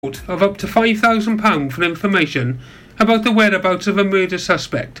of up to £5,000 for information about the whereabouts of a murder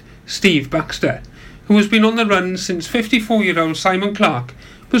suspect, Steve Baxter, who has been on the run since 54-year-old Simon Clark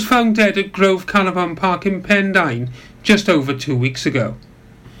was found dead at Grove Caravan Park in Pendine just over 2 weeks ago.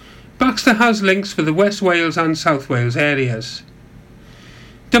 Baxter has links with the West Wales and South Wales areas.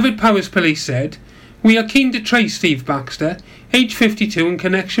 Dyfed-Powys Police said, "We are keen to trace Steve Baxter, aged 52, in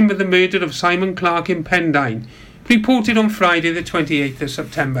connection with the murder of Simon Clark in Pendine, reported on Friday the 28th of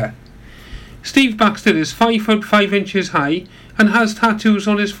September. Steve Baxter is 5 foot 5 inches high and has tattoos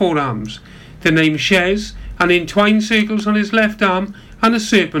on his forearms, the name Shez, and entwined circles on his left arm and a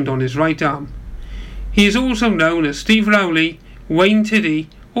serpent on his right arm. He is also known as Steve Rowley, Wayne Tiddy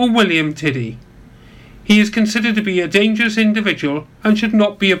or William Tiddy. He is considered to be a dangerous individual and should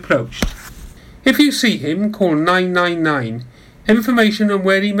not be approached. If you see him, call 999. Information on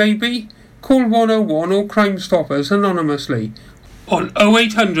where he may be, call 101 or Crime Stoppers anonymously on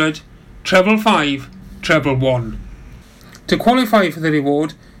 0800 555 111. To qualify for the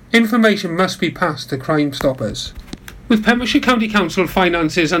reward, information must be passed to Crime Stoppers." With Pembrokeshire County Council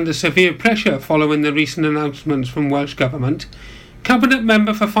finances under severe pressure following the recent announcements from Welsh Government, Cabinet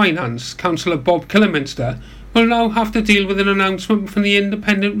Member for Finance, Councillor Bob Kilminster, will now have to deal with an announcement from the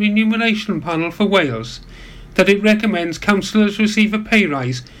Independent Remuneration Panel for Wales that it recommends councillors receive a pay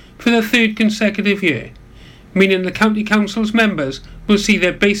rise for the third consecutive year, meaning the County Council's members will see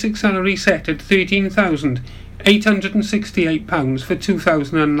their basic salary set at £13,868 for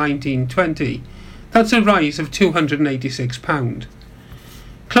 2019-20. That's a rise of £286.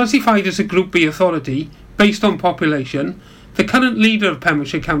 Classified as a Group B authority, based on population, the current leader of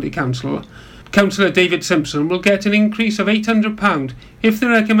Pembrokeshire County Council, Councillor David Simpson, will get an increase of £800 if the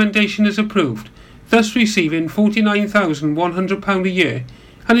recommendation is approved, thus receiving £49,100 a year,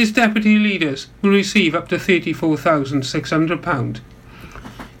 and his deputy leaders will receive up to £34,600.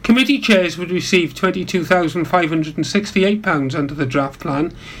 Committee chairs would receive £22,568 under the draft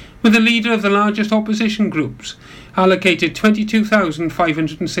plan, with the leader of the largest opposition groups allocated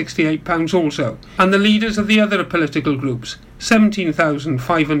 £22,568 also, and the leaders of the other political groups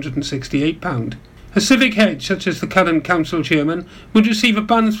 £17,568. A civic head, such as the current council chairman, would receive a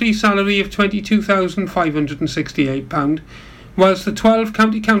Band 3 salary of £22,568, whilst the 12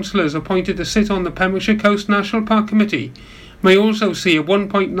 county councillors appointed to sit on the Pembrokeshire Coast National Park Committee may also see a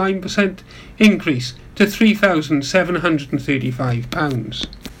 1.9% increase to £3,735.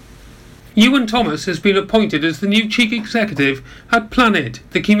 Ewan Thomas has been appointed as the new Chief Executive at Planed,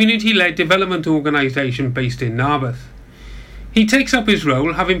 the community-led development organisation based in Narberth. He takes up his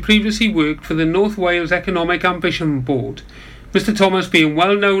role having previously worked for the North Wales Economic Ambition Board, Mr Thomas being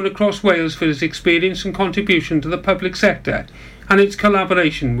well known across Wales for his experience and contribution to the public sector and its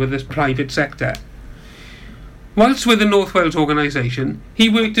collaboration with the private sector. Whilst with the North Wales organisation, he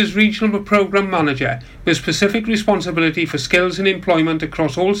worked as Regional Programme Manager with specific responsibility for skills and employment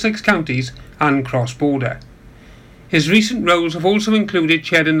across all 6 counties and cross-border. His recent roles have also included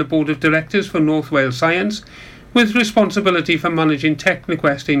chairing the Board of Directors for North Wales Science, with responsibility for managing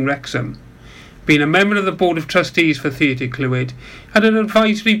Techniquest in Wrexham, being a member of the Board of Trustees for Theatr Clwyd and an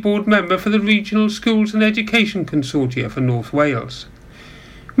advisory board member for the Regional Schools and Education Consortia for North Wales.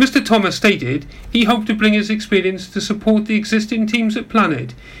 Mr Thomas stated he hoped to bring his experience to support the existing teams at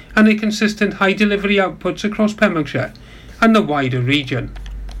Planed and their consistent high delivery outputs across Pembrokeshire and the wider region.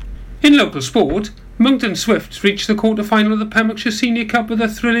 In local sport, Monkton Swifts reached the quarter-final of the Pembrokeshire Senior Cup with a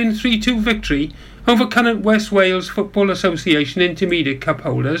thrilling 3-2 victory over current West Wales Football Association Intermediate Cup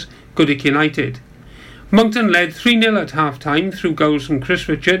holders Goodwick United. Monkton led 3-0 at half-time through goals from Chris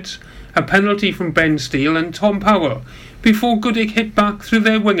Richards, a penalty from Ben Steele and Tom Powell, before Goodwick hit back through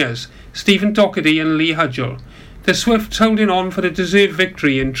their wingers, Stephen Doherty and Lee Hudgell, the Swifts holding on for a deserved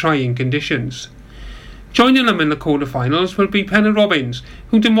victory in trying conditions. Joining them in the quarter-finals will be Penna Robins,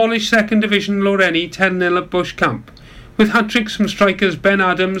 who demolished 2nd Division Loreni 10-0 at Bush Camp, with hat-tricks from strikers Ben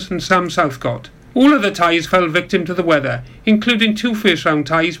Adams and Sam Southcott. All other ties fell victim to the weather, including 2 first-round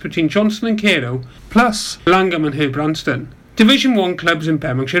ties between Johnston and Carew, plus Langham and Herbrandston. Division 1 clubs in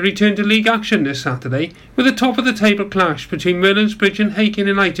Pembrokeshire returned to league action this Saturday, with a top-of-the-table clash between Merlinsbridge and Hakin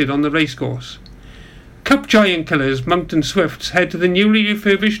United on the racecourse. Cup giant killers Monkton Swifts head to the newly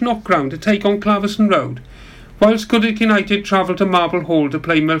refurbished Knock Ground to take on Claverson Road, whilst Goodwick United travel to Marble Hall to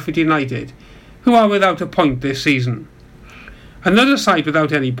play Milford United, who are without a point this season. Another side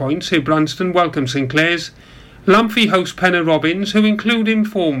without any points, Herbrandston welcome St Clair's. Lamphy host Penna Robins, who include in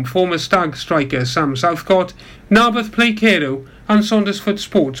form former Stag striker Sam Southcott. Narberth play Carew, and Saundersfoot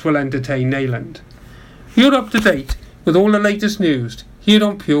Sports will entertain Neyland. You're up to date with all the latest news here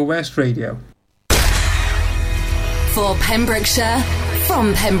on Pure West Radio. For Pembrokeshire,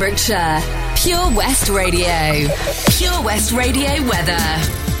 from Pembrokeshire. Pure West Radio. Pure West Radio weather.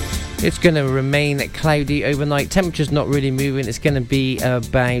 It's going to remain cloudy overnight. Temperature's not really moving. It's going to be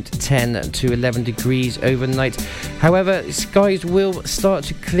about 10 to 11 degrees overnight. However, skies will start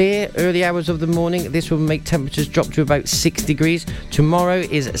to clear early hours of the morning. This will make temperatures drop to about 6 degrees. Tomorrow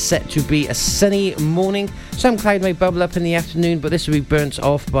is set to be a sunny morning. Some cloud may bubble up in the afternoon, but this will be burnt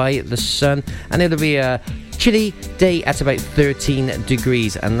off by the sun, and it'll be a chilly day at about 13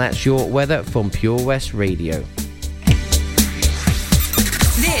 degrees. And that's your weather from Pure West Radio.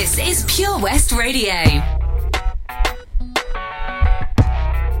 This is Pure West Radio.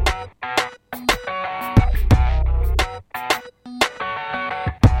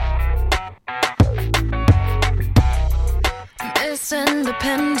 Miss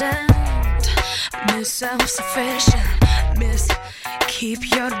Independent, Miss Self-Sufficient, Miss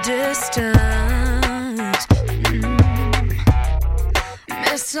Keep Your Distance,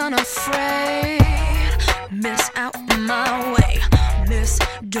 Miss Unafraid, Miss Out My Way, Miss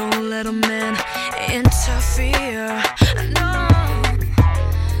Don't Let a Man Interfere. No,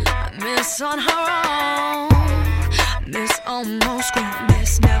 Miss On Her Own, Miss Almost Grown,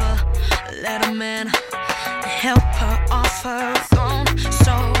 Miss Never Let a Man help her off her throne.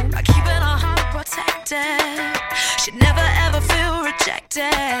 So by keeping her heart protected, she'd never ever feel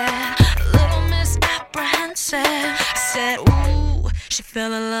rejected. Little Miss Apprehensive said, ooh, she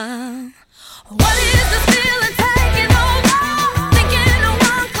fell in love. What is the feeling taking over? Thinking no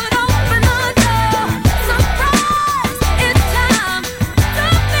one could open the door. Surprise, it's time to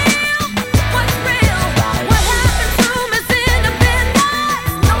feel what's real. What happened to Miss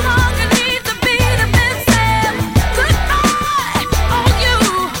Independence no longer needs to be defensive. Goodbye, all you,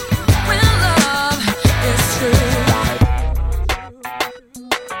 when love is true.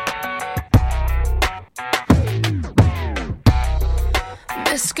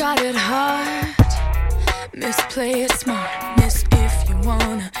 Miss got it hard, Miss play it smart, Miss if you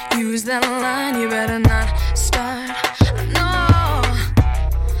wanna use that line you better not start. No,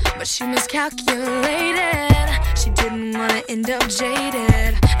 but she miscalculated, she didn't wanna end up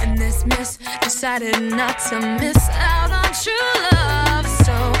jaded, and this miss decided not to miss out on true love.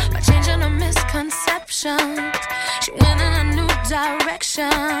 So by changing her misconceptions, she went in a new direction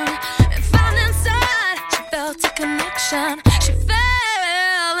and found inside she felt a connection. She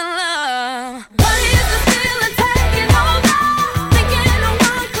fell in love. What is the feeling taking over? Thinking no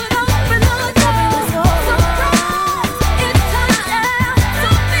one could open the door. Surprise, it's time to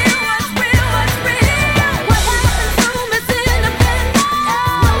feel what's real, what's real. What happened to Miss Independence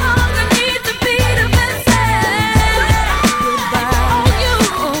no longer needs to be defensive. Goodbye, all you,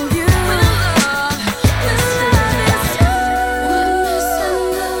 when love is true. When Miss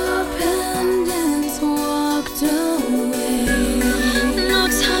Independence walked away, no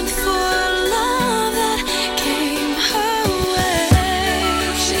time for love that came her way.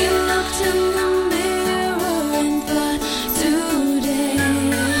 She looked in the mirror and thought, today,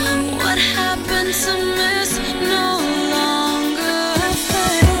 what happened to Miss no longer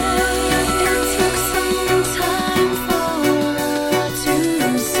afraid? It took some time for her to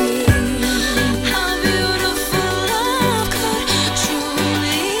see how beautiful love could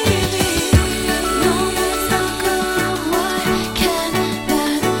truly be. No more talk of why can't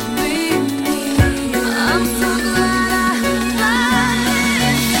that be me? I'm so glad I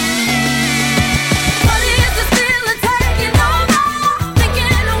finally see. What is this feeling taking over?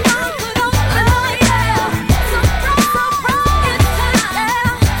 Thinking no one could open the door. Surprise, surprise, it's time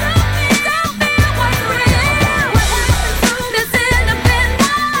to feel what's real. What happened to Miss Independence?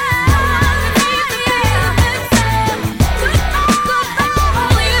 Needs to be defensive. Goodbye, goodbye,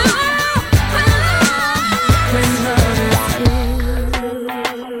 all you, when love is true.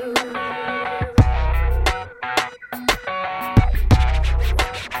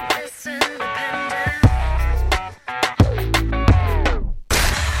 Miss Independence.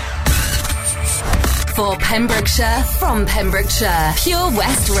 For Pembrokeshire, from Pembrokeshire. Pure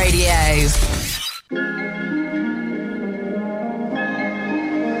West Radio.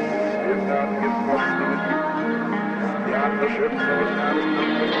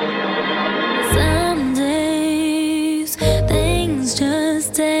 Some days things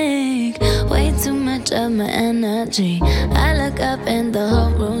just take way too much of my energy. I look up and the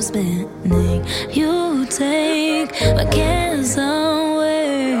whole room's spinning. You take my cares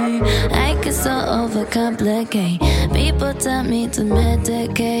away. I get so overcomplicate. People tell me to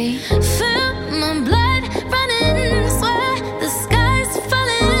medicate. Feel my blood running, swear the sky's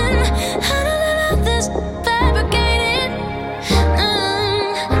falling. I don't know this fabricated.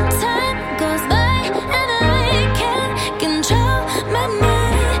 Time goes by and I can't control my mind.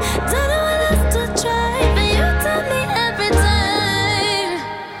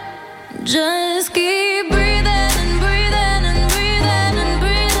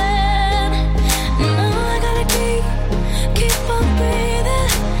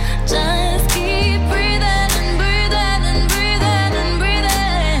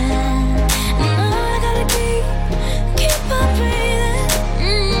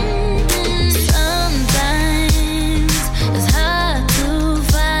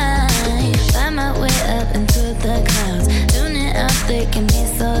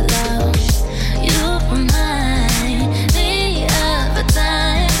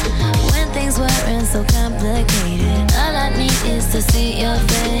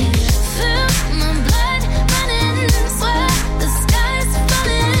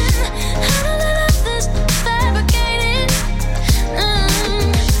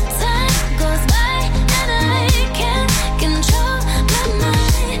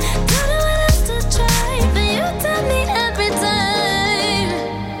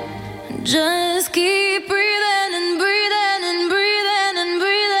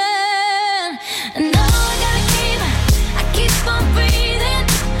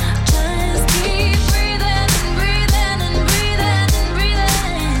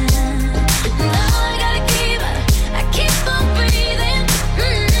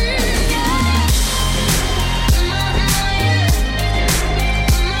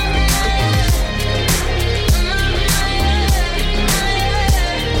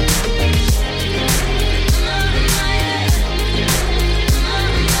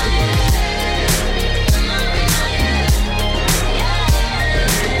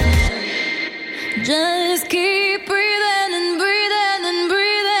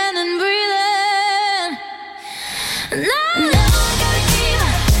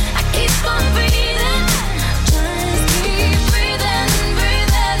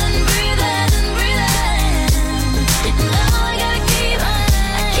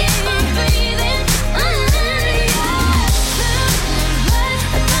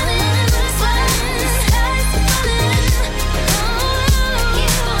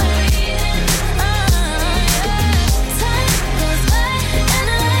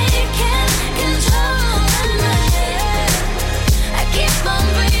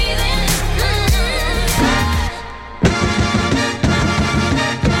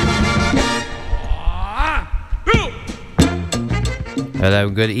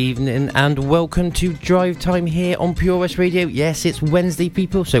 Hello, good evening, and welcome to Drive Time here on Pure West Radio. Yes, it's Wednesday,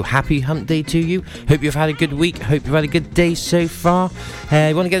 people, so happy hump day to you. Hope you've had a good week, hope you've had a good day so far.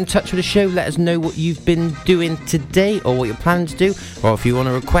 You want to get in touch with the show, let us know what you've been doing today or what you're planning to do, or if you want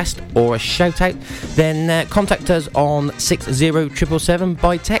a request or a shout out, then contact us on 60777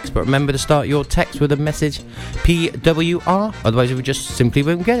 by text, but remember to start your text with a message PWR, otherwise we just simply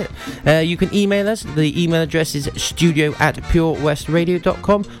won't get it. You can email us. The email address is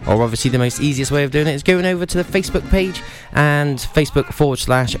studio@purewestradio.com, or obviously the most easiest way of doing it is going over to the Facebook page and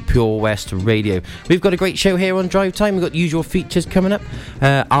Facebook.com/Pure West Radio. We've got a great show here on Drive Time. We've got usual features coming up.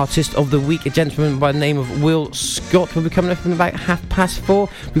 Artist of the Week, a gentleman by the name of Will Scott, will be coming up in about 4:30.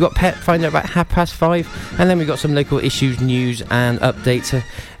 We've got Pet Finder about 5:30, and then we've got some local issues, news and updates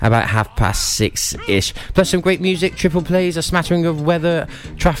about 6:30-ish. Plus some great music, triple plays, a smattering of weather,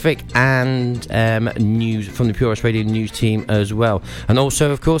 traffic and news from the Pure West Radio news team as well. And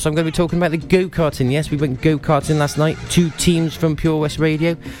also, of course, I'm going to be talking about the go-karting. Yes, we went go-karting last night. 2 teams from Pure West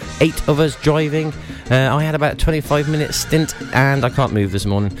Radio, 8 of us driving. I had about a 25-minute stint and I can't move this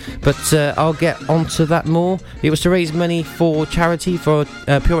morning, but I'll get onto that more. It was to raise money for charity, for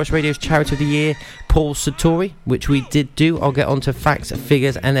Pure West Radio's Charity of the Year, Paul Sartori, which we did do. I'll get onto facts,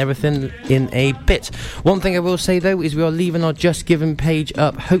 figures and everything in a bit. One thing I will say though is we are leaving our Just Giving page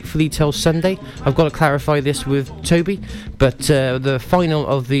up hopefully till Sunday. I've got to clarify this with Toby, but the final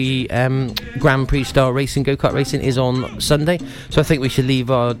of the Grand Prix style racing, go-kart racing, is on Sunday, so I think we should leave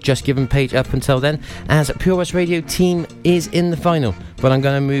our Just Giving page up until then, as Pure West Radio team is in the final, but I'm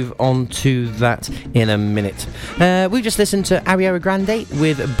going to move on to that in a minute. We just listened to Ariana Grande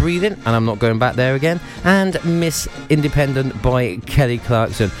with Breathing, and I'm not going back there again, and Miss Independent by Kelly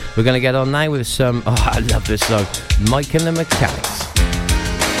Clarkson. We're going to get on now with some, I love this song, Mike and the Mechanics.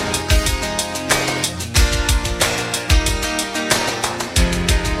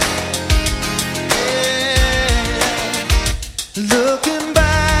 Looking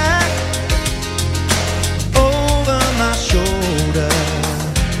back over my shoulder,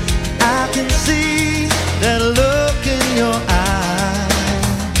 I can see that look in your eye.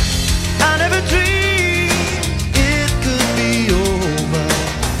 I never dreamed it could be over.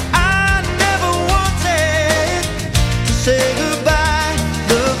 I never wanted to say goodbye.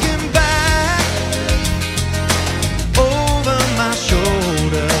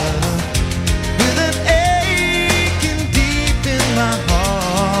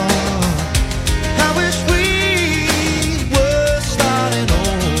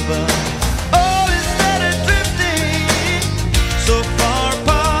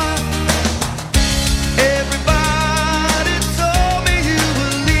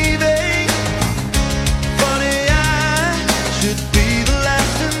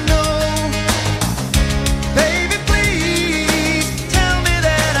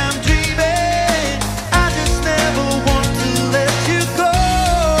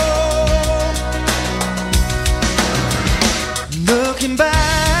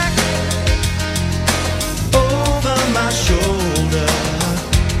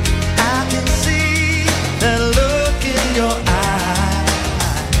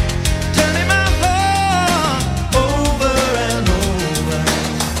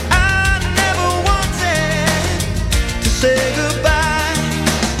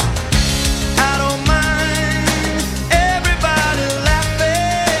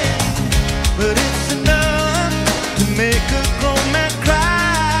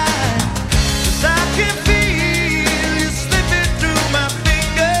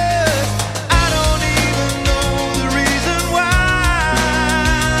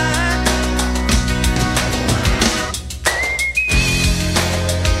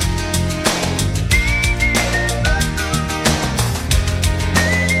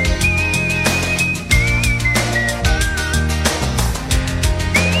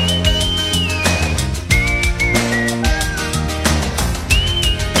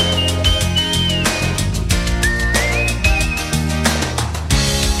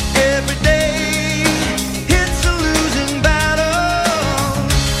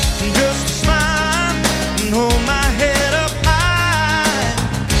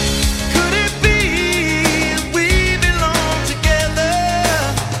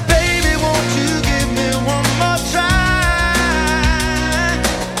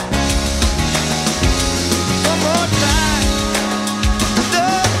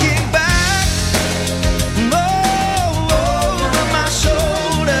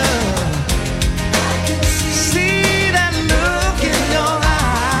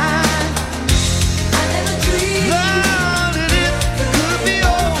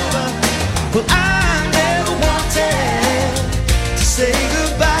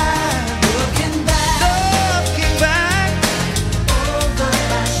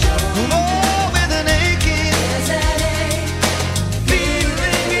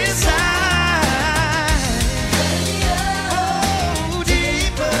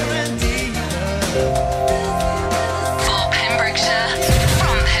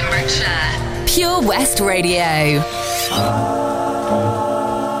 West Radio.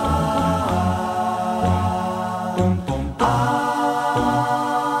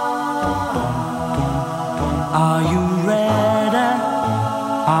 Are you ready?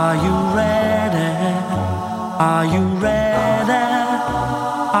 Are you ready? Are you ready?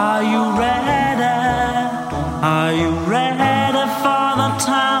 Are you ready? Are you ready for the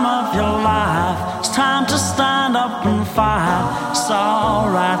time of your life? It's time to stand up and fight. It's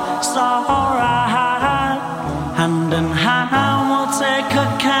alright, it's alright. Hand in hand we'll take a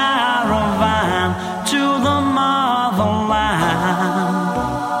caravan to the motherland.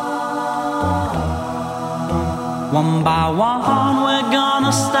 One by one we're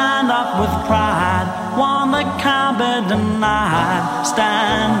gonna stand up with pride, one that can't be denied.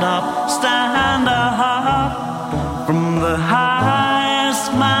 Stand up, stand up. From the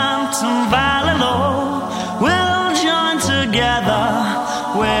highest mountain valley low, we'll join together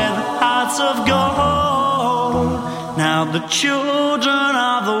with hearts of gold. Now the children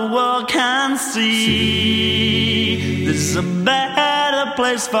of the world can see there's a better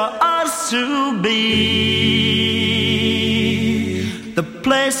place for us to be. The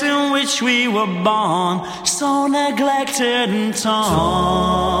place in which we were born, so neglected and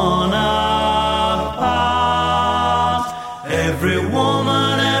torn apart. Every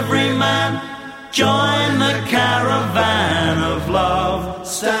woman, every man, join the caravan of love.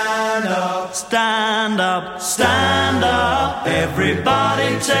 Stand up, stand up, stand up.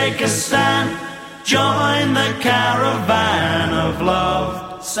 Everybody take a stand. Join the caravan of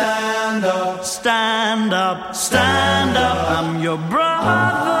love. Stand up, stand up, stand up. I'm your brother.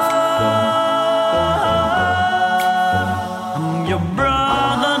 I'm your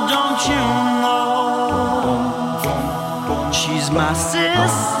brother, don't you know? She's my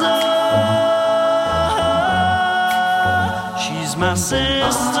sister. She's my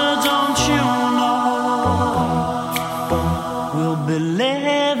sister, don't you know? We'll be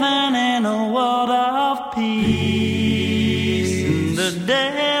living in a world of peace, in the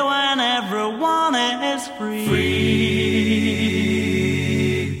day when everyone is free.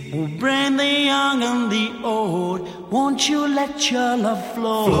 We'll bring the young and the old. Won't you let your love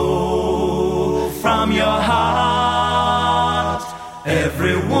flow from your heart?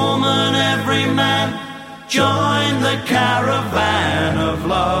 Every woman, every man, join the caravan of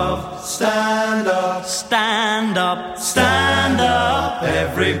love. Stand up, stand up, stand up.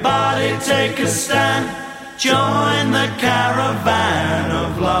 Everybody take a stand. Join the caravan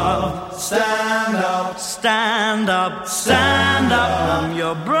of love. Stand up, stand up, stand up. I'm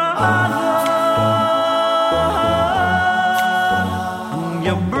your brother. I'm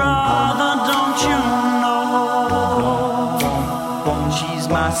your brother, don't you know? She's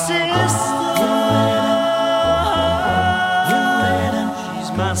my sister.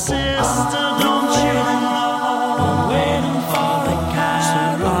 My sister, don't you know? Waiting for the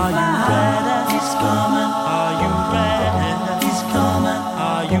caravan. Are you ready? He's coming. Are you ready? He's coming.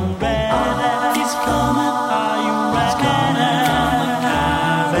 Are you ready? He's coming. Are you ready?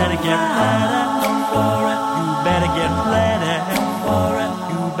 Better get ready. Don't worry. You better get ready. Don't worry.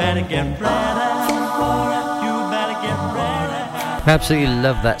 You better get ready. Don't worry. You better get ready. Absolutely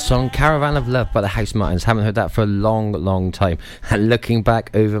love that song, Caravan of Love by the House Martins. Haven't heard that for a long, long time. And looking back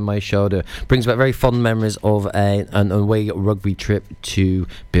over my shoulder brings back very fond memories of an away rugby trip to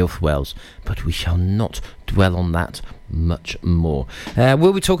Builth Wells. But we shall not dwell on that much more.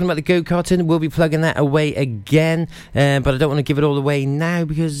 We'll be talking about the go-karting. We'll be plugging that away again. But I don't want to give it all away now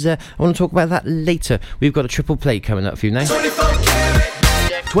because I want to talk about that later. We've got a triple play coming up for you now.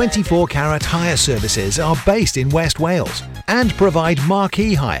 24 Carat hire services are based in West Wales and provide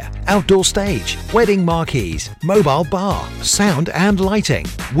marquee hire, outdoor stage, wedding marquees, mobile bar, sound and lighting.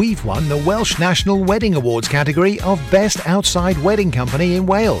 We've won the Welsh National Wedding Awards category of Best Outside Wedding Company in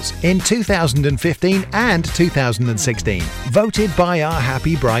Wales in 2015 and 2016, voted by our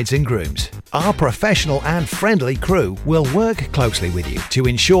happy brides and grooms. Our professional and friendly crew will work closely with you to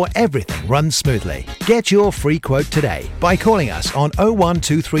ensure everything runs smoothly. Get your free quote today by calling us on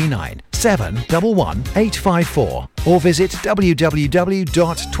 01239 711 854 or visit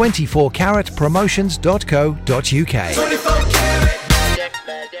www.24caratpromotions.co.uk.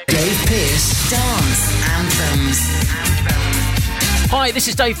 Dave Pearce Dance Anthems. Hi, this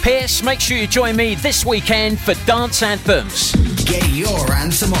is Dave Pearce. Make sure you join me this weekend for Dance Anthems. Get your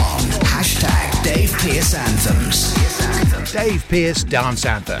anthem on. #Dave Pearce Anthems. Dave Pearce Dance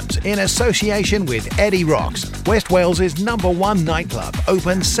Anthems in association with Eddie Rocks, West Wales's #1 nightclub,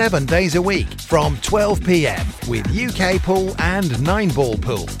 open 7 days a week from 12 p.m. with UK pool and 9-ball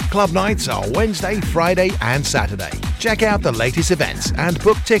pool. Club nights are Wednesday, Friday and Saturday. Check out the latest events and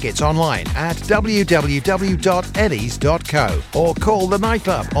book tickets online at www.eddies.co or call the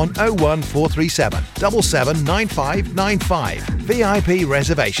nightclub on 01437 779595. VIP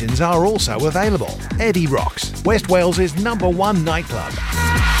reservations are also available. Eddie Rocks, West Wales's #1 nightclub.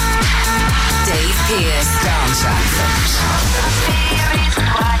 Dave Pearce Dance Anthems.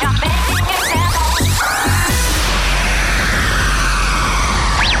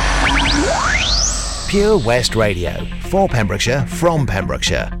 Pure West Radio. For Pembrokeshire, from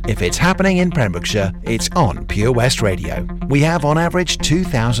Pembrokeshire. If it's happening in Pembrokeshire, it's on Pure West Radio. We have on average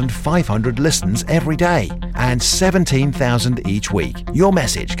 2,500 listens every day and 17,000 each week. Your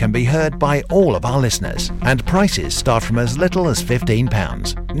message can be heard by all of our listeners and prices start from as little as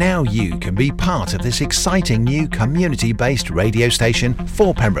 £15. Now you can be part of this exciting new community-based radio station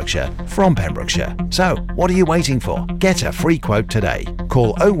for Pembrokeshire, from Pembrokeshire. So, what are you waiting for? Get a free quote today.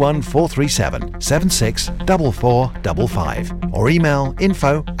 Call 01437 76 4455 or email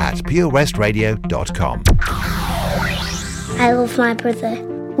info@purewestradio.com. I love my brother.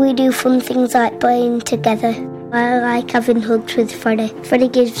 We do fun things like playing together. I like having hugs with Freddie. Freddie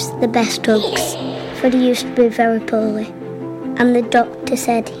gives the best hugs. Freddie used to be very poorly, and the doctor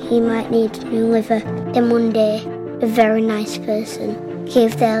said he might need a new liver. Then one day, a very nice person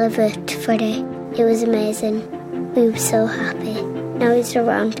gave their liver to Freddie. It was amazing. We were so happy. Now he's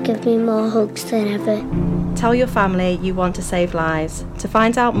around to give me more hugs than ever. Tell your family you want to save lives. To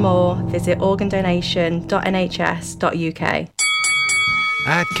find out more, visit organdonation.nhs.uk.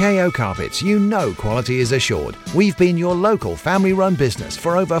 At KO Carpets, you know quality is assured. We've been your local family-run business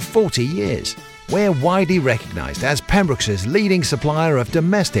for over 40 years. We're widely recognised as Pembrokeshire's leading supplier of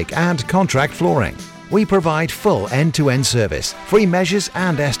domestic and contract flooring. We provide full end-to-end service, free measures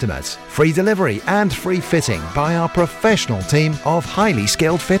and estimates, free delivery and free fitting by our professional team of highly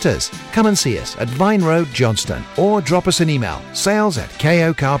skilled fitters. Come and see us at Vine Road, Johnston, or drop us an email,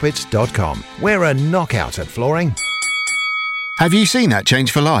 sales@kocarpets.com. We're a knockout at flooring. Have you seen that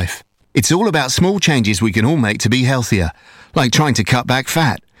Change for Life? It's all about small changes we can all make to be healthier, like trying to cut back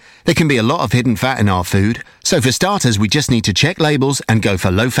fat. There can be a lot of hidden fat in our food, so for starters we just need to check labels and go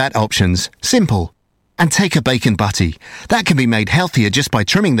for low-fat options. Simple. And take a bacon butty. That can be made healthier just by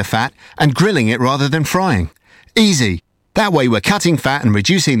trimming the fat and grilling it rather than frying. Easy. That way we're cutting fat and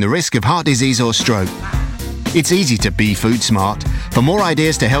reducing the risk of heart disease or stroke. It's easy to be food smart. For more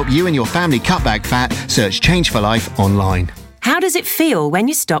ideas to help you and your family cut back fat, search Change for Life online. How does it feel when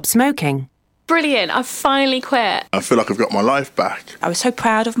you stop smoking? Brilliant, I've finally quit. I feel like I've got my life back. I was so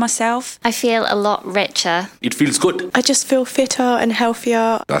proud of myself. I feel a lot richer. It feels good. I just feel fitter and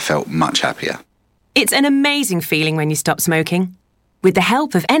healthier. I felt much happier. It's an amazing feeling when you stop smoking. With the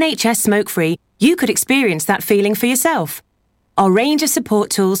help of NHS Smoke Free, you could experience that feeling for yourself. Our range of support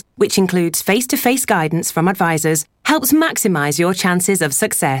tools, which includes face-to-face guidance from advisors, helps maximise your chances of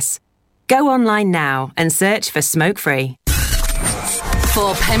success. Go online now and search for Smoke Free.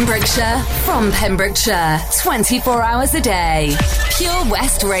 For Pembrokeshire, from Pembrokeshire, 24 hours a day. Pure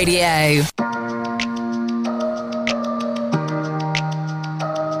West Radio.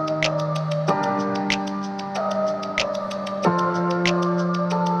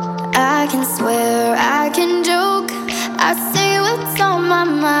 I can swear, I can joke, I say what's on my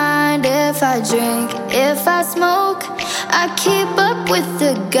mind. If I drink, if I smoke, I keep up with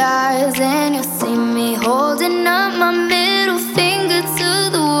the guys. And you'll see me holding up my middle finger to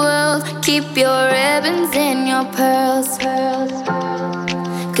the world. Keep your ribbons and your pearls.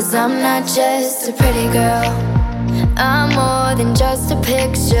 Cause I'm not just a pretty girl, I'm more than just a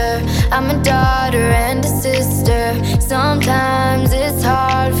picture. I'm a daughter and a sister. Sometimes it's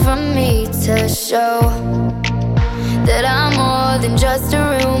hard for me to show that I'm more than just a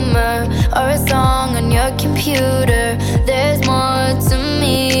rumor or a song on your computer. There's more to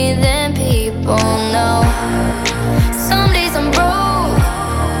me than people know. Some days I'm broke,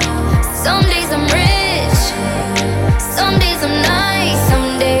 some days I'm rich, some days I'm nice,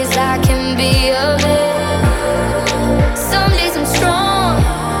 some days I can be a bitch. Some days I'm strong,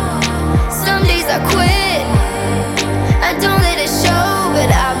 some days I quit. I don't let it show,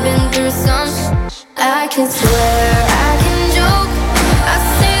 but I've been through some. I can swear, I can joke, I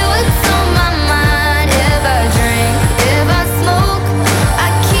say what's on my mind. If I drink, if I smoke, I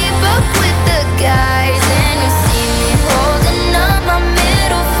keep up with the guys. And you see me holding up my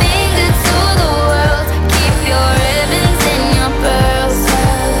middle finger to the world. Keep your ribbons and your pearls.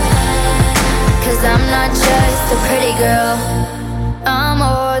 Cause I'm not just a pretty girl,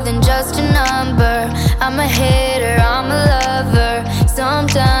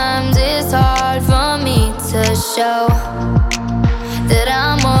 show that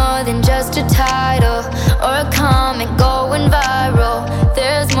I'm more than just a title or a comic going viral.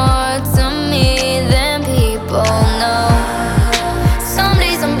 There's more to me than people know. Some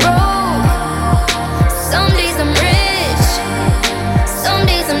days I'm broke, some days I'm rich, some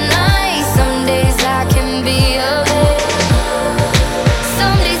days I'm nice, some days I can be a bitch.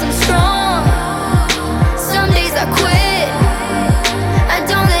 Some days I'm strong, some days I quit. I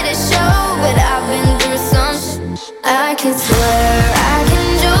don't let it show, but I've been through some shit. I can swear, I can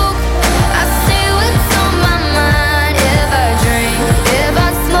joke, I say what's on my mind. If I drink, if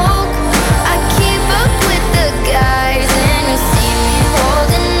I smoke, I keep up with the guys. And you see me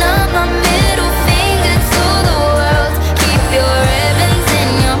holding up my middle finger to the world. Keep your ribbons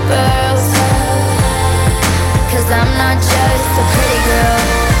and your pearls, 'cause I'm not just a pretty girl.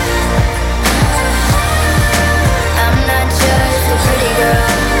 I'm not just a pretty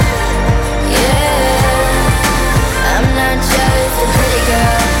girl. Yeah, I'm not just a pretty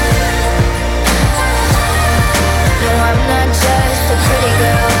girl. No, I'm not just a pretty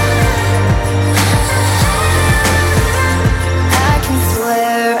girl. I can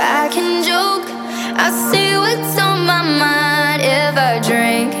swear, I can joke, I say what's on my mind. If I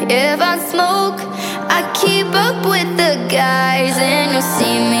drink, if I smoke, I keep up with the guys. And you'll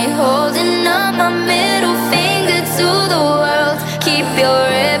see me holding up my middle finger to the world. Keep your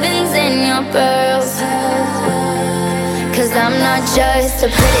ribbons and your pearls, 'cause I'm not just a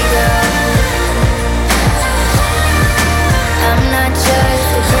pretty girl. I'm not just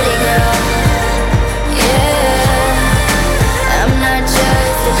a pretty girl. Yeah, I'm not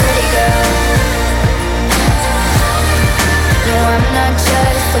just a pretty girl. No, I'm not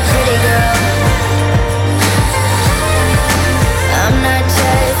just a pretty girl. I'm not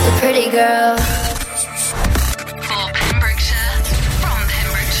just a pretty girl. For Pembrokeshire, from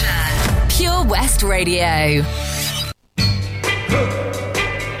Pembrokeshire. Pure West Radio.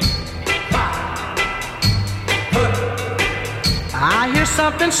 I hear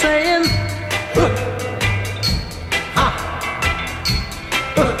something saying, Well,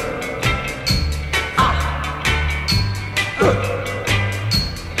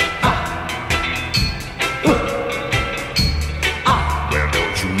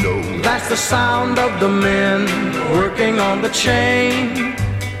 don't you know? that's the sound of the men working on the chain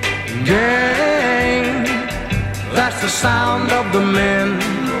gang. That's the sound of the men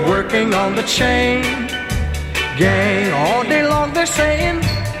working on the chain gang. All day long they're saying,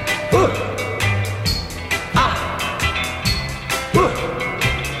 Well,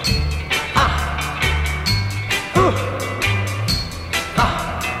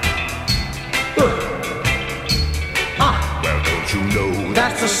 don't you know?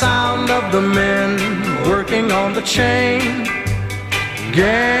 that's the sound of the men working on the chain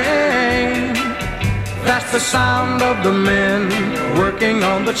gang. That's the sound of the men working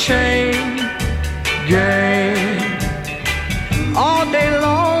on the chain gang. All day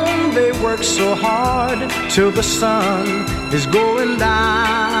long they work so hard till the sun is going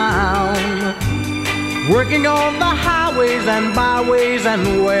down. Working on the highways and byways and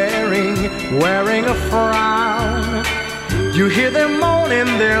wearing a frown. You hear them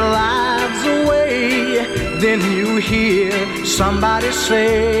moaning their lives away. Then you hear somebody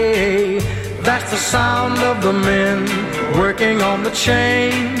say, that's the sound of the men working on the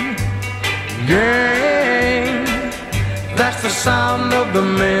chain gang. That's the sound of the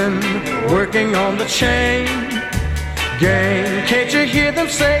men working on the chain gang. Can't you hear them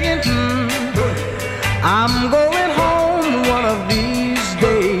saying, I'm going home one of these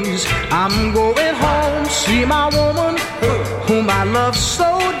days. I'm going home, see my woman whom I love so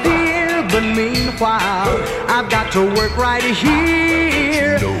dear. But meanwhile, I've got to work right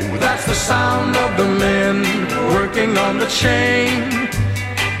here. That's the sound of the men working on the chain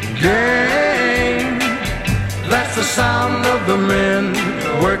gang. That's the sound of the men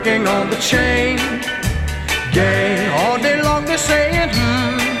working on the chain gang. All day long they're saying,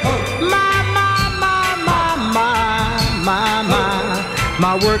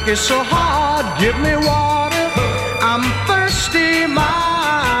 my work is so hard, give me water, I'm thirsty,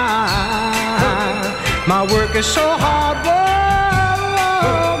 my work is so hard,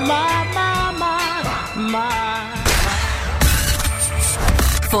 whoa, my.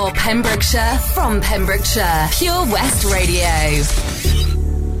 For Pembrokeshire, from Pembrokeshire, Pure West Radio.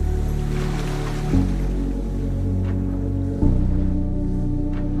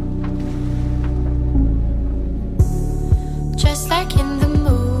 Just like in the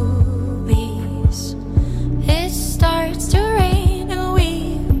movies, it starts to rain and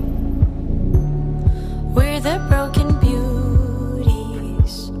we're the broken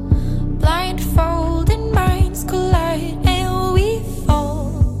beauties, blindfolded minds collide.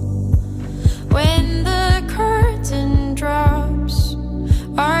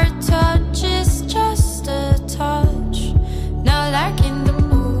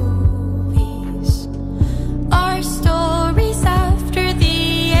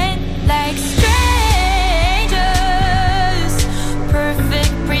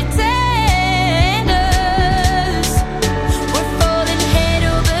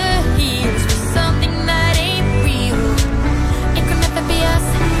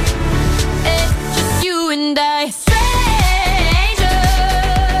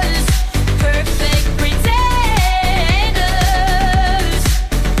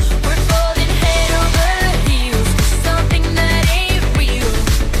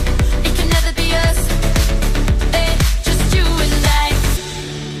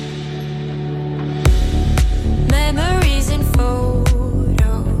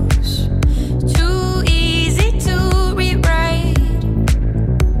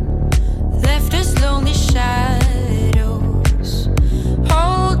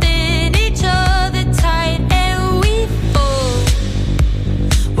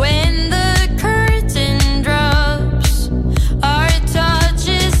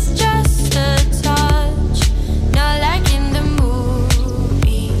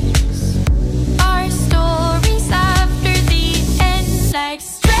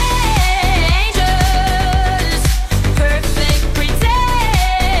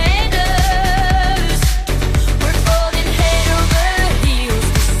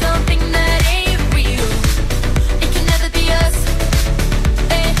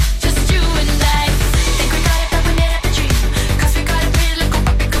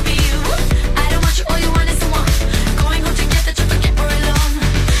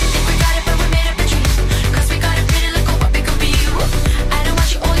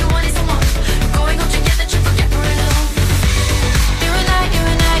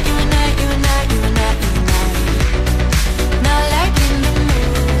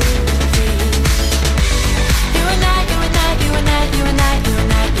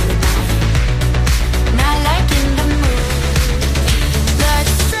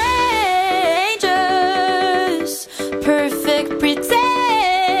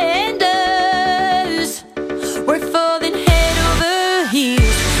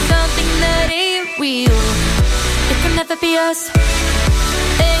 us.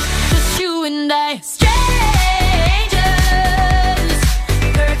 It's just you and I. Strangers,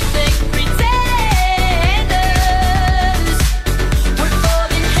 perfect pretenders. We're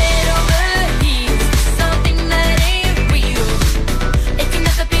falling head over heels, something that ain't real. It can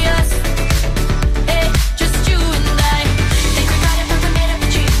never be us. It's just you and I. Think we got it, but we made up a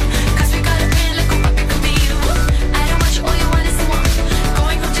dream. 'Cause we got a real look what we could be. I don't want you, all you want is someone.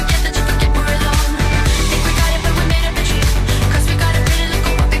 Going home together to forget we're alone. Think we got it, but we made up a dream. 'Cause we got a real look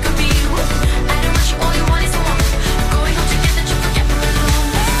what we could be. I don't want you, all you want is someone. Going home together to forget we're alone.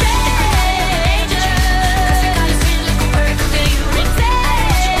 Strangers, 'cause we got a real look what we could be. I don't want you,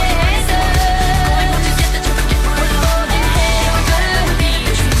 all you want is someone. Going home together to forget we're alone. Hey, we gotta be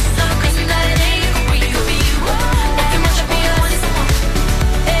something that ain't real. It can never be us.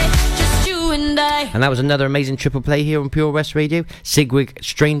 Hey, just you and I. And that was another amazing triple play here on Pure West Radio. Sigwig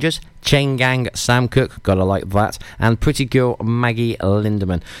Strangers, Chain Gang, Sam Cooke, gotta like that, and Pretty Girl Maggie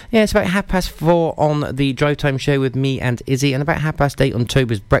Lindemann. Yeah, it's about 4:30 on the Drive Time Show with me and Izzy, and about 8:30 on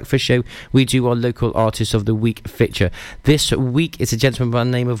Toby's Breakfast Show. We do our local Artist of the Week feature. This week it's a gentleman by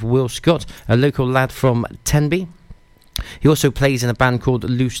the name of Will Scott, a local lad from Tenby. He also plays in a band called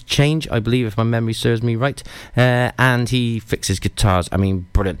Loose Change, I believe, if my memory serves me right, and he fixes guitars. I mean,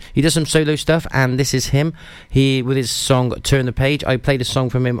 brilliant. He does some solo stuff, and this is him. He with his song Turn the Page. I played a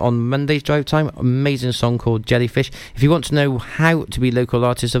song from him on Monday's Drive Time, amazing song called Jellyfish. If you want to know how to be local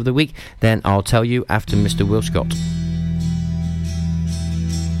artist of the week, then I'll tell you after Mr. Will Scott.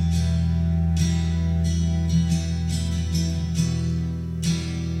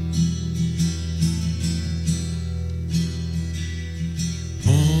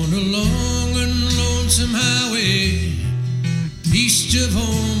 On a long and lonesome highway east of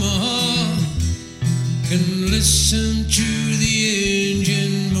Omaha, can listen to the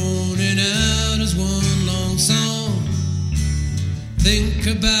engine moaning out as one long song. Think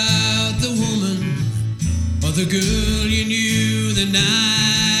about the woman or the girl you knew the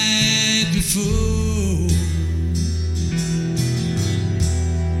night before.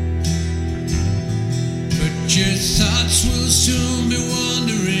 But your thoughts will soon be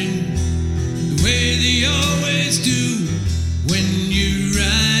wandering the way they always do when you're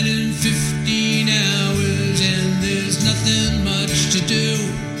riding 15 hours and there's nothing much to do.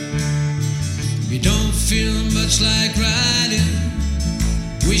 You don't feel much like riding,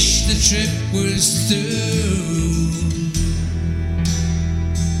 wish the trip was through.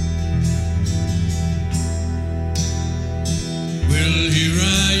 Well, here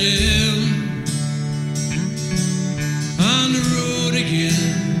I am on the road again.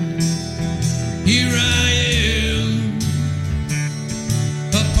 Here I am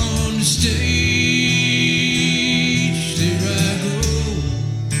up on the stage. There I go,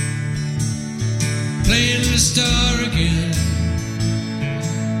 playing the star again.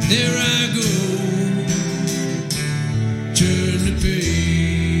 There I go, turn the page.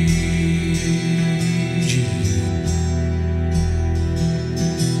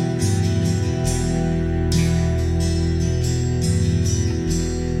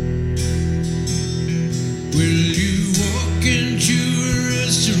 Will you walk into a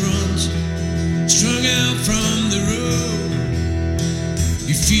restaurant, strung out from the road?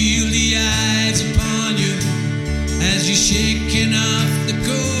 You feel the eyes upon you as you're shaking off the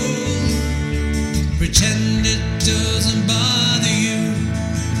cold. Pretend it doesn't bother you,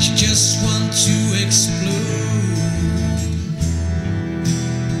 you just want to explode.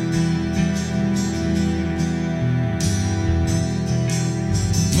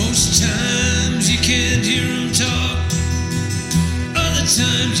 Most times you can't hear them talk, other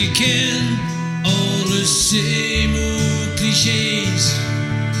times you can. All the same old cliches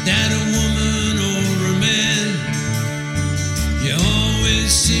that a woman or a man. You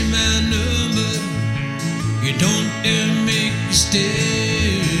always see my number, you don't ever make a stand.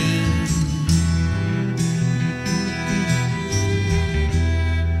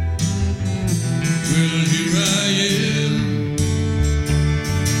 Well, here I am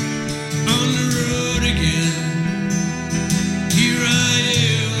on the road again. Here I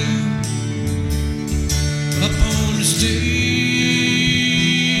am up on the stage.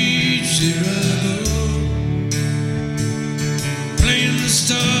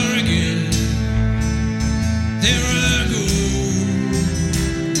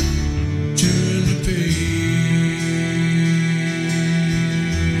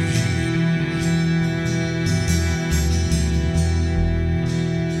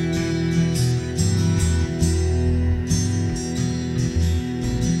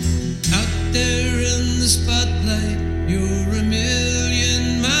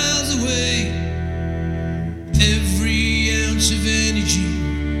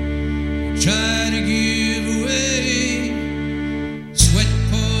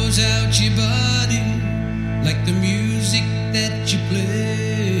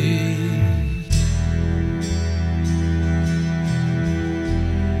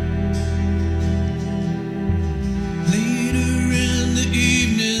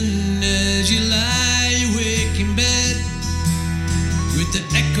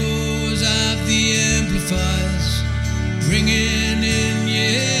 echoes of the amplifiers ringing in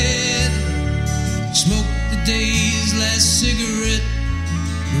your head. Smoke the day's last cigarette,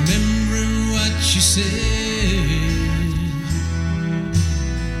 remembering what you said.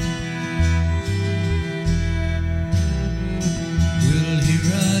 Well, here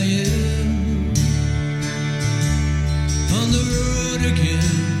I am on the road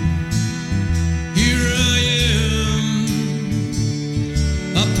again. Here I am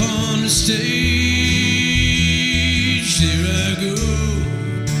upon the stage. There I go,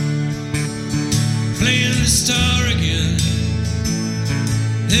 playing the star again.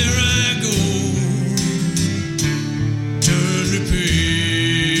 There I go, turn the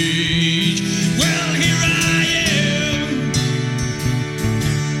page. Well, here I am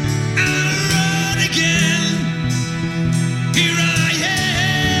on the road again. Here I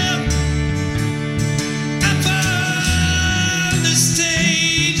am upon the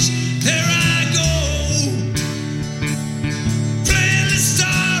stage. There I go, playing the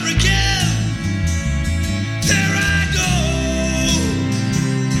star again. There I go,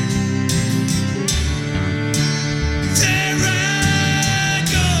 there I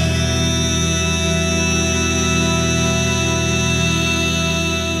go.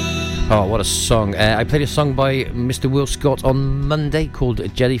 Oh, what a song. I played a song by Mr. Will Scott on Monday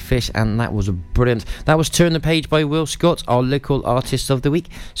called Jellyfish, and that was brilliant. That was Turn the Page by Will Scott, our local artist of the week.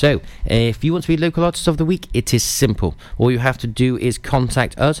 So, if you want to be local artist of the week, it is simple. All you have to do is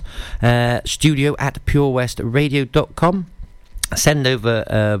contact us, studio@purewestradio.com. Send over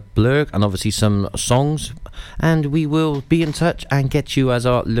a blurb and obviously some songs, and we will be in touch and get you as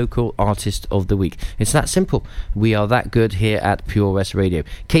our local artist of the week. It's that simple. We are that good here at Pure West Radio.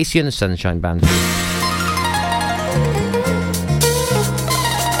 Casey and the Sunshine Band.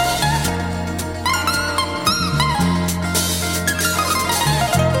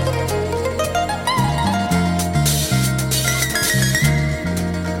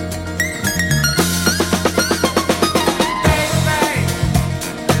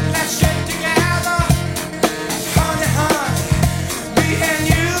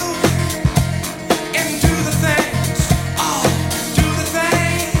 Into the things, oh, do the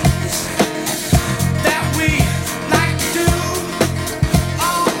things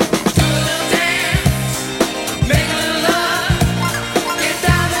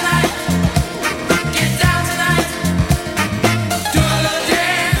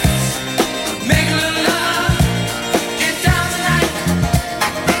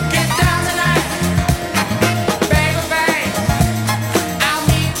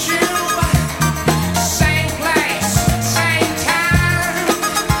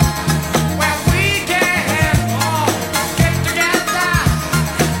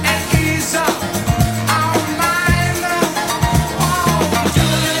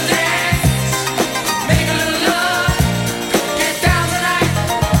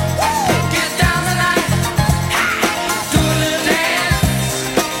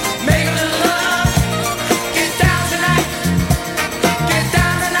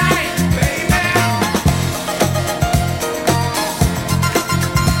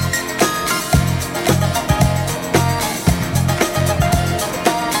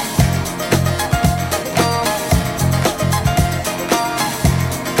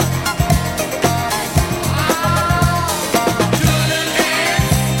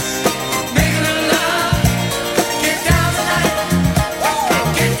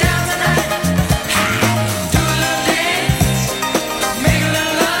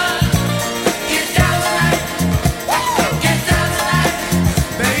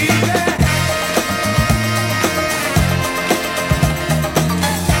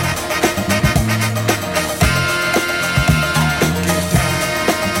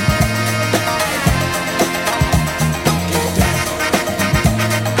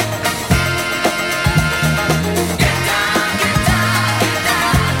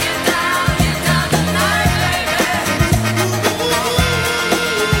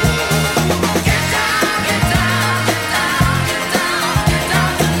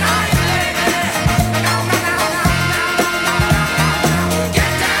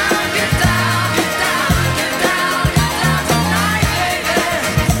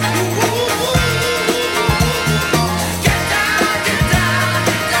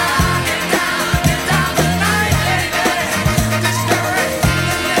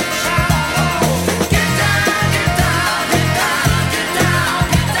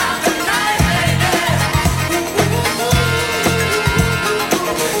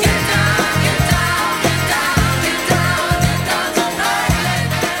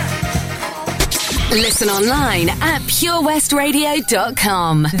Listen online at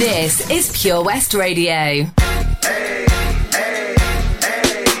purewestradio.com. This is Pure West Radio.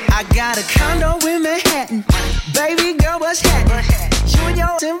 I got a condo in Manhattan. Baby girl, what's happening? You and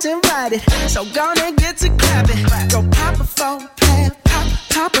your Tim invited, so gonna get to clapping. Go pop it for a plan,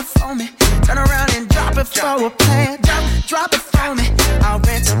 pop it for me. Turn around and drop it for a plan, drop it for me. I'll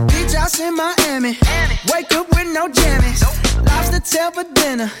rent a beach house in Miami. Wake up with no jammies. Lobster tail for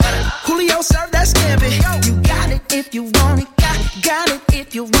dinner. Julio served that scampi. You got it if you want it. Got it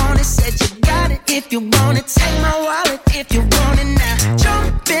if you want it. Said you got it if you want it. Take my wallet if you want it now.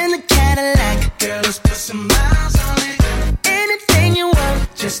 Jump in the Cadillac. Girl, let's put some miles on it. Anything you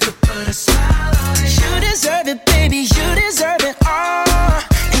want, just to put a smile on it. You deserve it, baby. You deserve it all.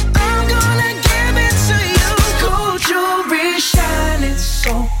 And I'm gonna give it to you. Gold jewelry shining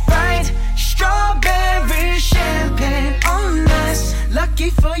so bright. Strawberry champagne on us. Lucky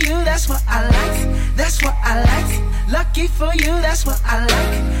for you, that's what I like. That's what I like. Lucky for you, that's what I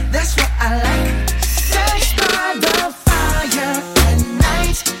like. That's what I like. Sex by the fire at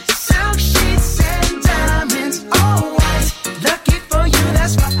night. Silk sheets and diamonds, all white. Lucky for you,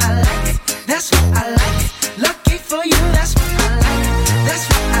 that's what I like. That's what I like. Lucky for you, that's what I like. That's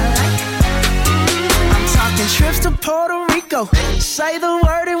what I like. I'm talking trips to Puerto Rico. Say the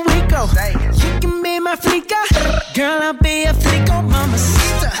word and we go. You can be my flica. Girl, I'll be a flico,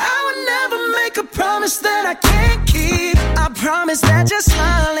 mamacita. I would never make a promise that I can't keep. I promise that your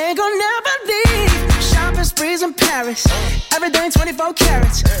smile ain't gonna never leave. Shopping sprees in Paris. Everything 24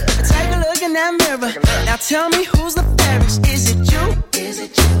 carats. Take a look in that mirror. Now tell me who's the fairest. Is it you? Is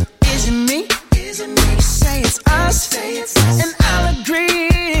it you? Is it me? Is it me? Say it's us. Say it's us. And I'll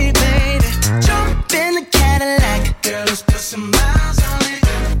agree, baby. Jump in the Cadillac. Girl, let's put some miles on it.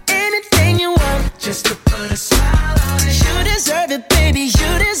 Anything you want, just to put a smile on it. You deserve it, baby.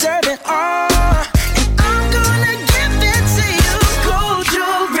 You deserve it all. And I'm gonna give it to you. Gold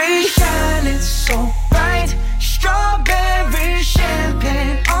jewelry shining so bright. Strawberry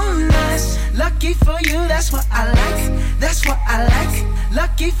champagne on us. Lucky for you, that's what I like. That's what I like.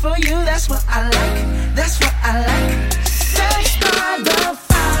 Lucky for you, that's what I like. That's what I like. Sex by the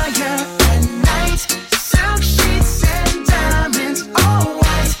fire at night. Silk sheets and diamonds, all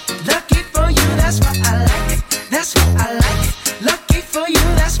white. Lucky for you, that's what I like. That's what I like. Lucky for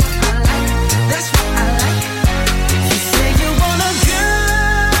you, that's what I like. That's what I like. You say you want a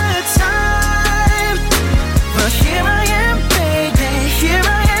good time, but here I am, baby. Here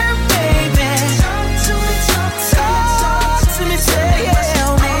I am, baby. Talk to me, talk to me,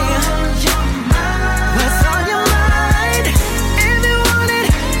 tell me what's on your mind. If you want it,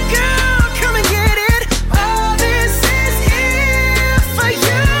 girl, come and get it. All this is here for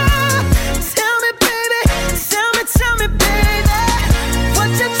you. Tell me, baby, what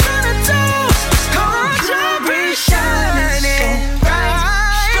you tryna do? Gold jewelry shining bright.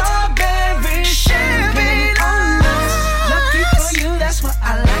 Strawberry champagne on us. Lucky for you, that's what I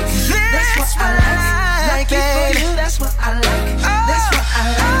like. That's what I like. Lucky for you, that's what I like. That's what I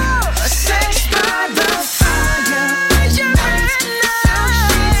like. Sex by the fire at night. Silk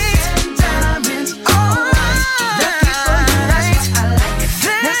sheets and diamonds, all white. Lucky for you, that's what I like. That's what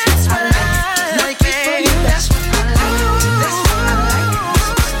I like. Lucky for you, that's what I like. That's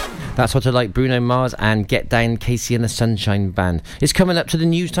what I like. That's what I like. Bruno Mars and Get Down, Casey and the Sunshine Band. It's coming up to the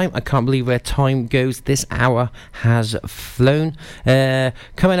news time. I can't believe where time goes. This hour has flown.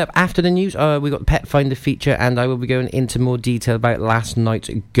 Coming up after the news, we got the Pet Finder feature, and I will be going into more detail about last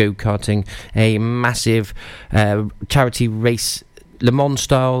night's go-karting, a massive charity race, Le Mans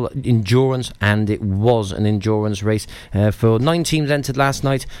style endurance, and it was an endurance race. For 9 teams entered last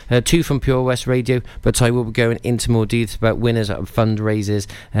night, 2 from Pure West Radio, but I will be going into more details about winners of fundraisers,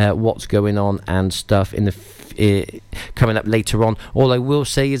 what's going on and stuff in the coming up later on. All I will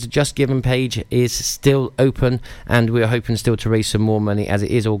say is the Just Giving page is still open, and we're hoping still to raise some more money, as it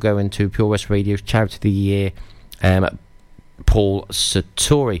is all going to Pure West Radio's Charity of the Year, Paul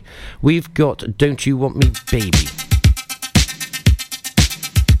Sartori. We've got Don't You Want Me Baby.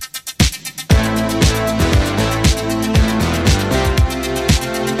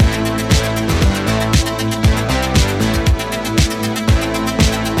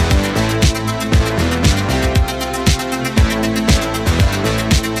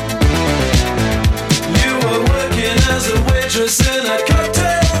 In a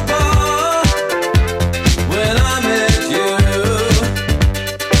cocktail bar, when I met you,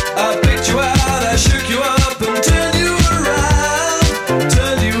 I picked you out, I shook you up and turned you around,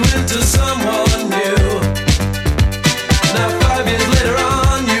 turned you into someone new. Now 5 years later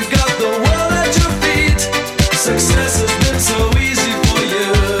on, you've got the world at your feet. Success has been so easy for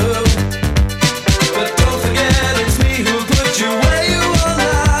you.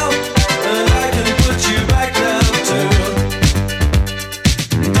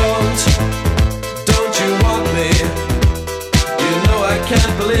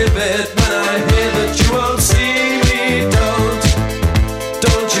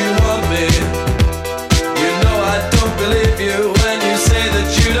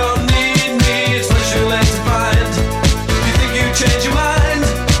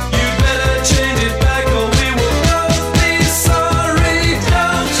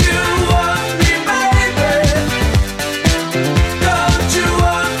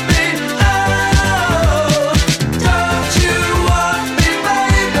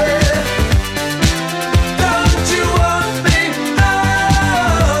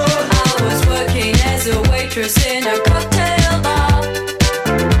 waitress in a cocktail bar.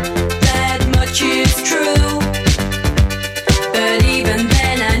 That much is true. But even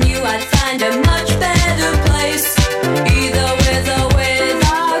then I knew I'd find a much better place, either with or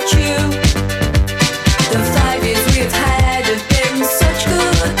without you. The 5 years we've had have been such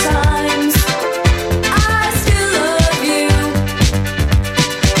good times. I still love you,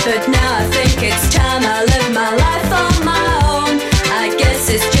 but now I think it's time I live my life on my own. I guess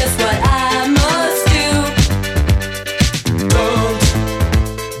it's just what I must do.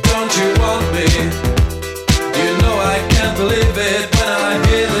 Don't you want me? You know I can't believe it when I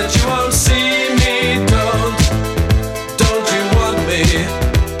hear that you won't see me. Don't you want me?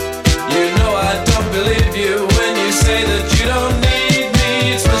 You know I don't believe you when you say that you don't need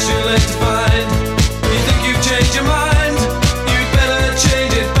me. It's much too late to find. You think you've changed your mind? You better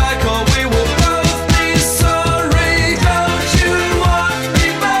change it back or we will both be sorry. Don't you want me,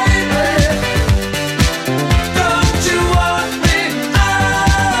 baby? Don't you want me?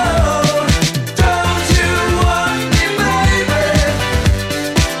 Oh, don't you want me, baby?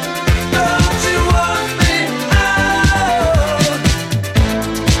 Don't you want me? Don't you want me,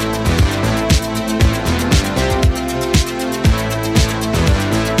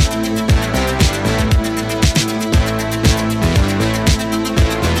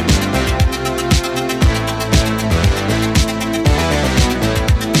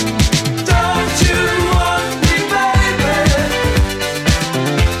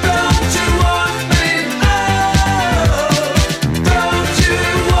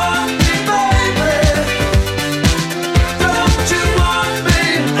 baby? Don't you want me?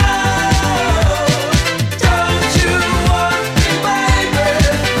 Oh, don't you want me, baby?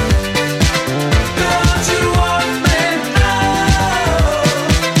 Don't you want me?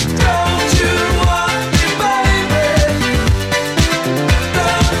 Oh, don't you want me, baby?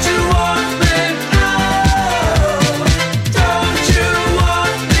 Don't you want me? Oh, don't you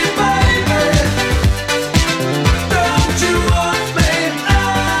want me, baby? Don't you want me?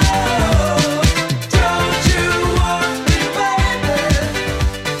 Oh, don't you want me, baby?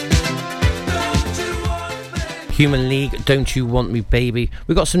 Don't you want me? Human League, Don't You Want Me Baby.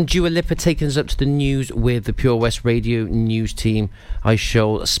 We've got some Dua Lipa taking us up to the news with the Pure West Radio news team. I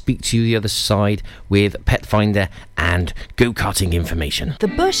shall speak to you the other side with Pet Finder and go-karting information. The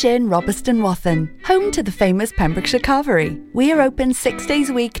Bush Inn, Robertson Wathen, home to the famous Pembrokeshire Carvery. We are open 6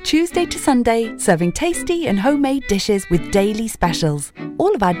 days a week, Tuesday to Sunday, serving tasty and homemade dishes with daily specials.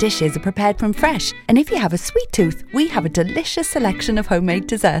 All of our dishes are prepared from fresh, and if you have a sweet tooth, we have a delicious selection of homemade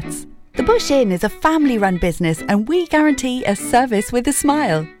desserts. The Bush Inn is a family-run business and we guarantee a service with a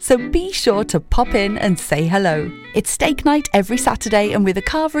smile. So be sure to pop in and say hello. It's steak night every Saturday and with a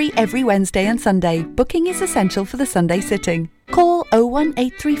carvery every Wednesday and Sunday. Booking is essential for the Sunday sitting. Call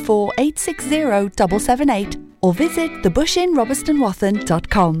 01834 860 778 or visit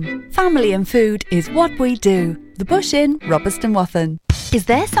thebushinrobertsonwathen.com. Family and food is what we do. The Bush Inn, Robertson Wathen. Is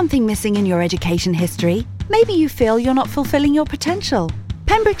there something missing in your education history? Maybe you feel you're not fulfilling your potential.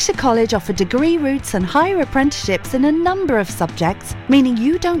 Pembrokeshire College offer degree routes and higher apprenticeships in a number of subjects, meaning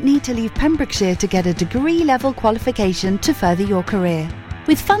you don't need to leave Pembrokeshire to get a degree-level qualification to further your career.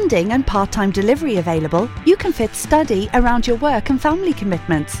 With funding and part-time delivery available, you can fit study around your work and family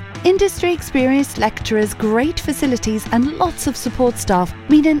commitments. Industry-experienced lecturers, great facilities and lots of support staff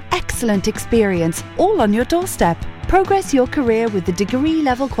mean an excellent experience, all on your doorstep. Progress your career with a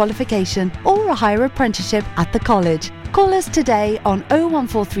degree-level qualification or a higher apprenticeship at the college. Call us today on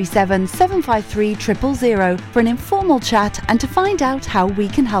 01437 753 000 for an informal chat and to find out how we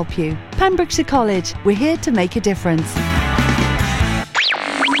can help you. Pembrokeshire College, we're here to make a difference.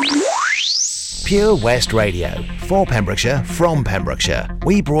 Pure West Radio. For Pembrokeshire, from Pembrokeshire.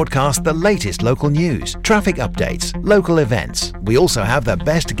 We broadcast the latest local news, traffic updates, local events. We also have the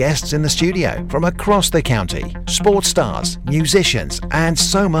best guests in the studio from across the county. Sports stars, musicians, and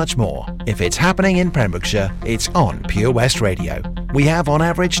so much more. If it's happening in Pembrokeshire, it's on Pure West Radio. We have on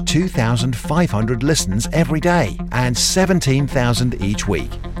average 2,500 listens every day and 17,000 each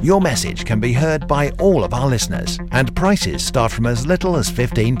week. Your message can be heard by all of our listeners and prices start from as little as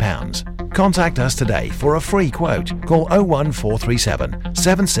 £15. Contact us today for a free quote. Call 01437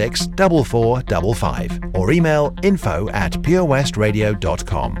 764455 or email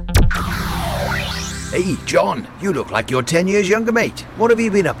info@purewestradio.com. Hey, John, you look like you're 10 years younger, mate. What have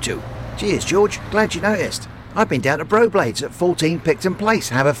you been up to? Cheers, George. Glad you noticed. I've been down to Broblades at 14 Picton Place,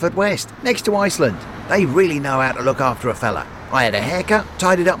 Haverfordwest, next to Iceland. They really know how to look after a fella. I had a haircut,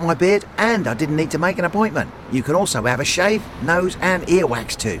 tidied up my beard, and I didn't need to make an appointment. You can also have a shave, nose and ear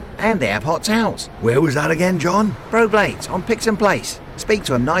wax too. And they have hot towels. Where was that again, John? Broblades on Picton Place. Speak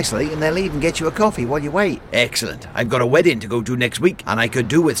to them nicely and they'll even get you a coffee while you wait. Excellent. I've got a wedding to go to next week and I could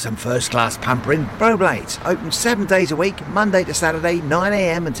do with some first-class pampering. Broblades, open 7 days a week, Monday to Saturday, 9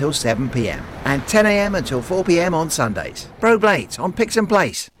 a.m. until 7 p.m. and 10 a.m. until 4 p.m. on Sundays. Broblades on Pixon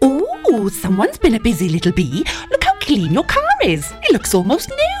Place. Ooh, someone's been a busy little bee. Look how clean your car is. It looks almost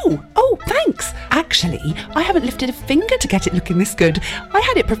new. Oh, thanks. Actually, I haven't lifted a finger to get it looking this good. I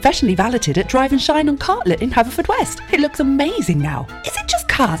had it professionally valeted at Drive and Shine on Cartlet in Haverfordwest. It looks amazing now. Is it just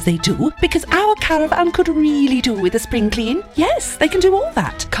cars they do? Because our caravan could really do with a spring clean. Yes, they can do all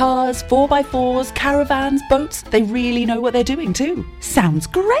that. Cars, 4x4s, caravans, boats. They really know what they're doing too. Sounds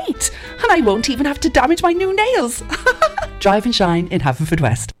great. And I won't even have to damage my new nails. Drive and Shine in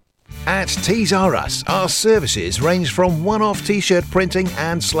Haverfordwest. At Tees R Us, our services range from one-off t-shirt printing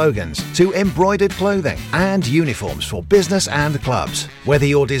and slogans to embroidered clothing and uniforms for business and clubs. Whether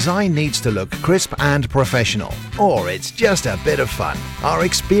your design needs to look crisp and professional, or it's just a bit of fun, our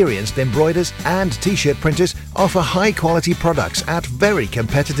experienced embroiders and t-shirt printers offer high-quality products at very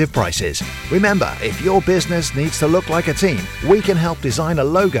competitive prices. Remember, if your business needs to look like a team, we can help design a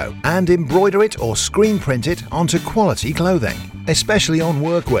logo and embroider it or screen print it onto quality clothing, especially on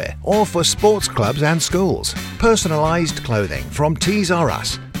workwear or for sports clubs and schools. Personalised clothing from Tees R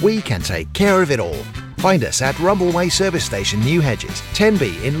Us. We can take care of it all. Find us at Rumbleway Service Station, New Hedges,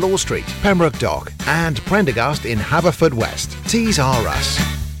 10B in Law Street, Pembroke Dock, and Prendergast in Haverfordwest. Tees R Us.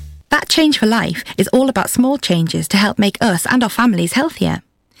 That Change for Life is all about small changes to help make us and our families healthier.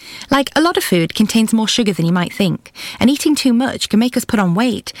 Like, a lot of food contains more sugar than you might think, and eating too much can make us put on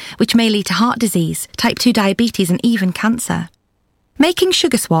weight, which may lead to heart disease, type 2 diabetes, and even cancer. Making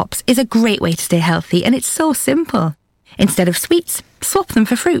sugar swaps is a great way to stay healthy, and it's so simple. Instead of sweets, swap them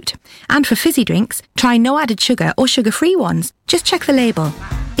for fruit. And for fizzy drinks, try no added sugar or sugar-free ones. Just check the label.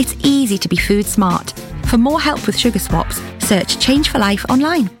 It's easy to be food smart. For more help with sugar swaps, search Change for Life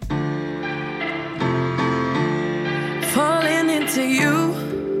online. Falling into you,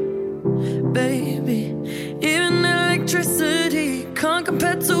 baby. Even electricity can't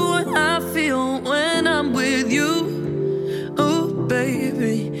compare to what I feel when I'm with you. Oh,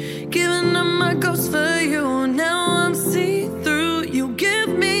 baby, giving up my ghost for you.